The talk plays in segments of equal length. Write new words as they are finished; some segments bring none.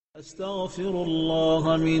استغفر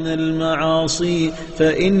الله من المعاصي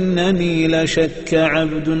فإنني لشك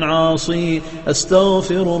عبد عاصي.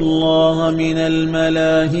 استغفر الله من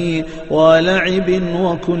الملاهي ولعب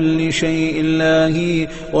وكل شيء لاهي،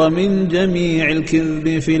 ومن جميع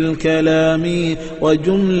الكذب في الكلام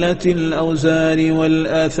وجملة الأوزار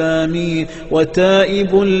والآثام،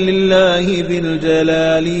 وتائب لله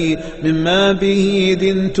بالجلال مما به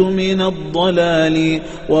دنت من الضلال،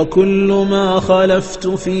 وكل ما خلفت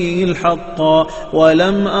فيه الحق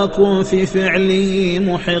ولم أكن في فعله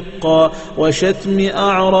محقا، وشتم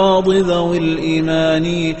أعراض ذوي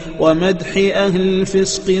الإيمان ومدح أهل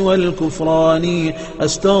الفسق والكفران.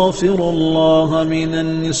 أستغفر الله من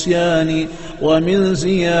النسيان ومن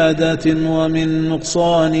زيادة ومن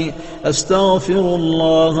نقصان. أستغفر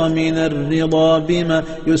الله من الرضا بما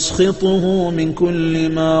يسخطه من كل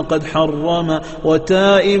ما قد حرم،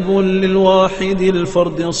 وتائب للواحد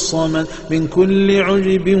الفرد الصمد من كل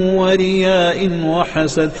عجب ورياء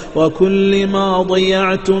وحسد، وكل ما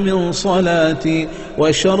ضيعت من صلاتي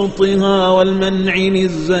وشرطها والمنع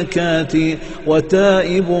للزكاة،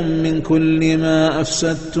 وتائب من كل ما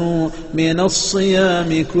أفسدت من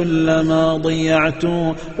الصيام كل ما ضيعت،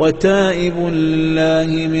 وتائب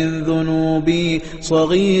لله من ذنوبي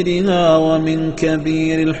صغيرها ومن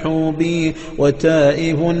كبير الحوب،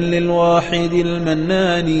 وتائب للواحد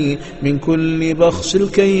المنان من كل بخس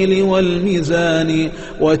الكيل والميزان،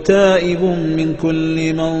 وتائب من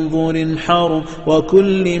كل منظور حرم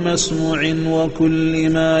وكل مسموع وكل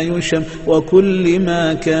ما يشم وكل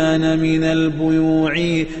ما كان من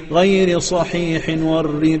البيوع غير صحيح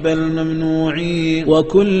والربا الممنوع،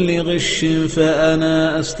 وكل غش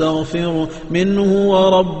فأنا أستغفر منه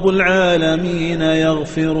ورب العالمين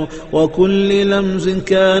يغفر، وكل لمز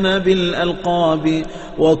كان بالألقاب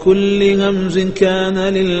وكل همز كان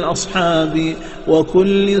للأصحاب،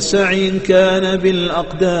 وكل سعي كان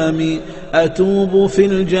بالأقدام أتوب في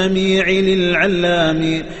الجميع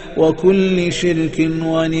للعلام، وكل شرك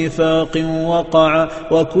ونفاق وقع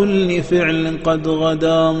وكل فعل قد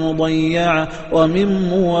غدا مضيع، ومن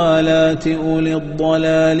موالاة أولي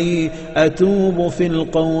الضلال أتوب في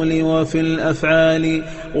القول وفي الأفعال،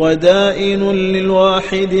 ودائن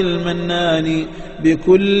للواحد المنان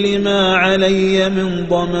بكل ما علي من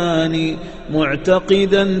ضمان،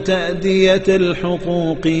 معتقدا تأدية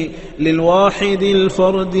الحقوق للواحد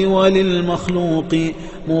الفرد وللمخلوق،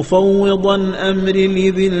 مفوضا أمر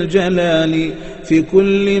لذي الجلال في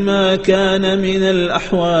كل ما كان من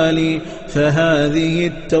الأحوال، فهذه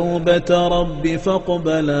التوبة رب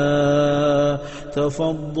فاقبلا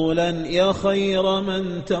تفضلا يا خير من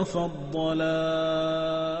تفضلا.